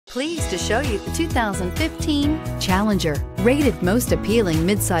Pleased to show you the 2015 Challenger. Rated most appealing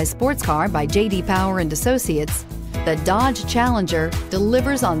midsize sports car by J.D. Power and Associates, the Dodge Challenger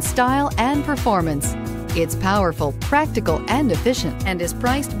delivers on style and performance. It's powerful, practical, and efficient, and is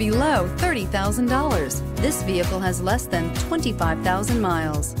priced below $30,000. This vehicle has less than 25,000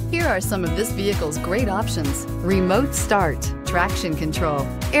 miles. Here are some of this vehicle's great options: remote start, traction control,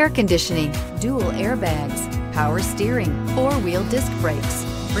 air conditioning, dual airbags, power steering, four-wheel disc brakes,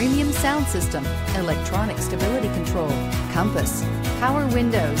 premium sound system, electronic stability control, compass, power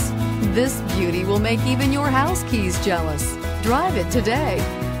windows. This beauty will make even your house keys jealous. Drive it today.